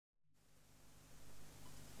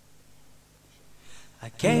I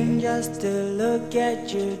came just to look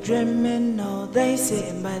at you dreaming all day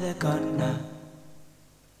sitting by the corner.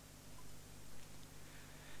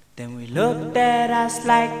 Then we looked at us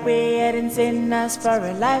like we hadn't seen us for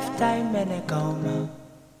a lifetime in a coma.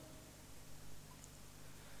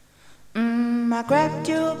 I grabbed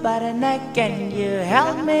you by the neck and you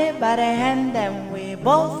held me by the hand, and we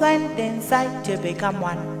both went inside to become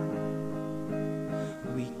one.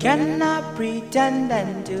 We cannot pretend,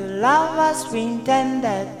 and to love us we intend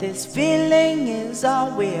that this feeling is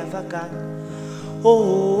all we ever got.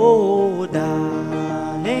 Oh,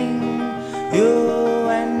 darling, you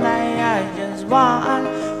and I are just one.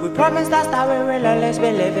 We promised us that we will always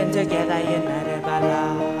be living together, united by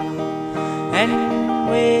love. And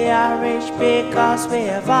we are rich because we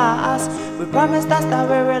have us. We promised us that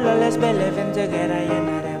we will always be living together,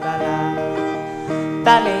 united by love.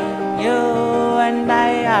 Darling, you and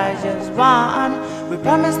I are just one. We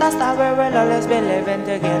promised us that we will always be living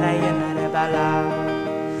together, united by love.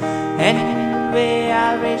 And we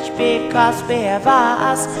are rich because we have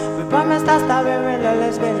us. We promised us that we will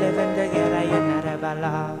always be living together, united by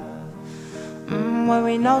love. When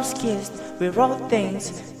we nose kissed, we wrote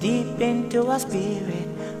things deep into our spirit.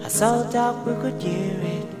 Our soul talk, we could hear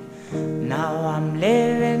it. Now I'm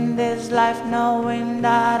living this life knowing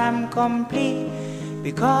that I'm complete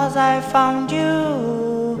because I found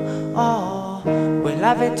you. Oh, we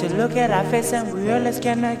love it to look at our face and we always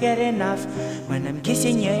cannot get enough. When I'm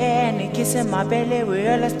kissing your hair and you're kissing my belly, we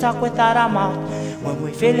always talk without our mouth. When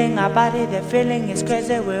we're feeling our body, the feeling is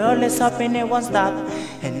crazy, we're always hoping it won't stop.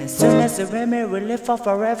 And as soon as the memory, we live for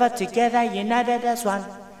forever together, united as one.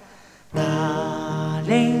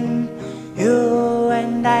 Darling, you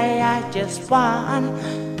and I are just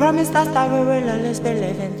one. Promised us that we will always be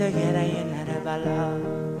living together, united by love.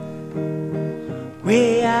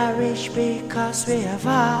 We are rich because we have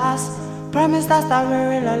us. Promised us that we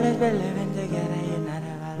will always be living together,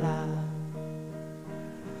 united by love.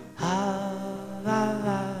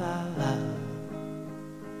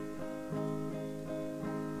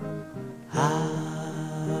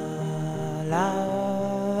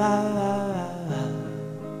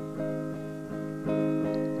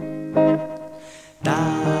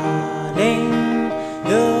 Darling,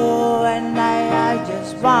 you and I are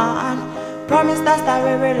just one. Promised us that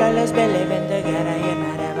we will always be living together,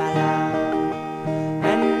 united by love.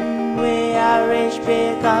 And we are rich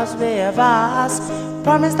because we have us.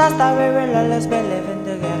 Promised us that we will always be living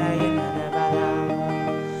together, united by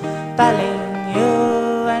love. Darling,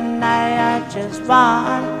 you and I are just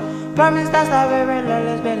one. Promised us that we will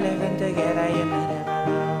always be living together, united by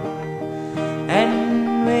love.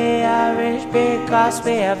 And we are rich because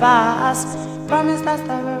we have us. Promised us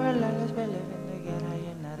that we will always be living together,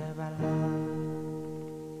 united by love.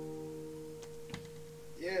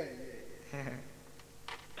 Yeah.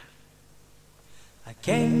 I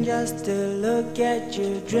came just to look at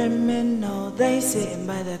you dreaming all day sitting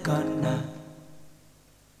by the corner.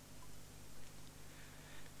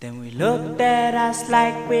 Then we looked at us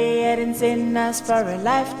like we hadn't seen us for a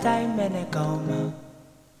lifetime in a coma.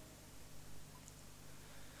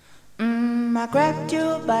 I grabbed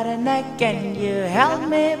you by the neck and you held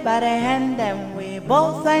me by the hand, and we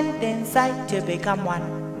both went inside to become one.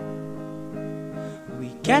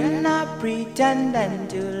 We cannot pretend, and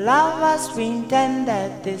to love us we intend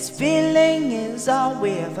that this feeling is all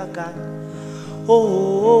we ever got.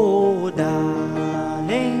 Oh,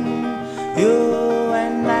 darling, you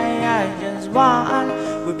and I are just one.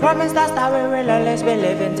 We promised us that we will always be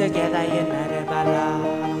living together, united by love.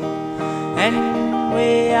 And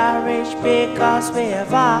we are rich because we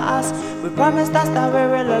have us. We promised us that we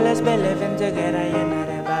will always be living together,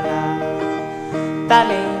 united by love.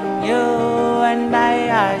 Darling, you and I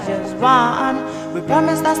are just one. We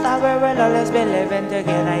promised us that we will always be living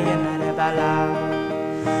together, united by love.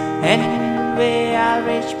 And we are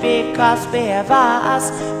rich because we have us.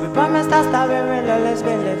 We promised us that we will always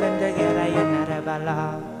be living together, united by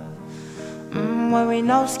love. When we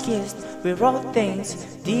nose kissed, we wrote things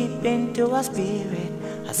deep into our spirit.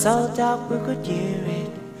 Our soul talk, we could hear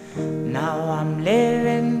it. Now I'm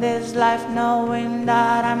living this life knowing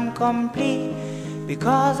that I'm complete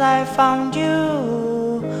because I found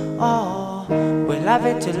you. Oh, we love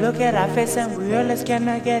it to look at our face and we always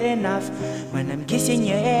cannot get enough. When I'm kissing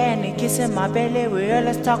your hair and you're kissing my belly, we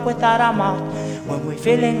always talk without our mouth. When we're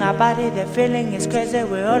feeling our body, the feeling is crazy,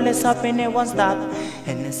 we're always hoping it won't stop.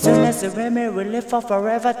 And as soon as the memory, we live for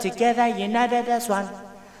forever together, united as one.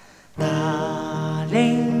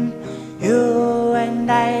 Darling, you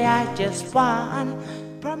and I are just one.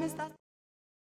 Promise.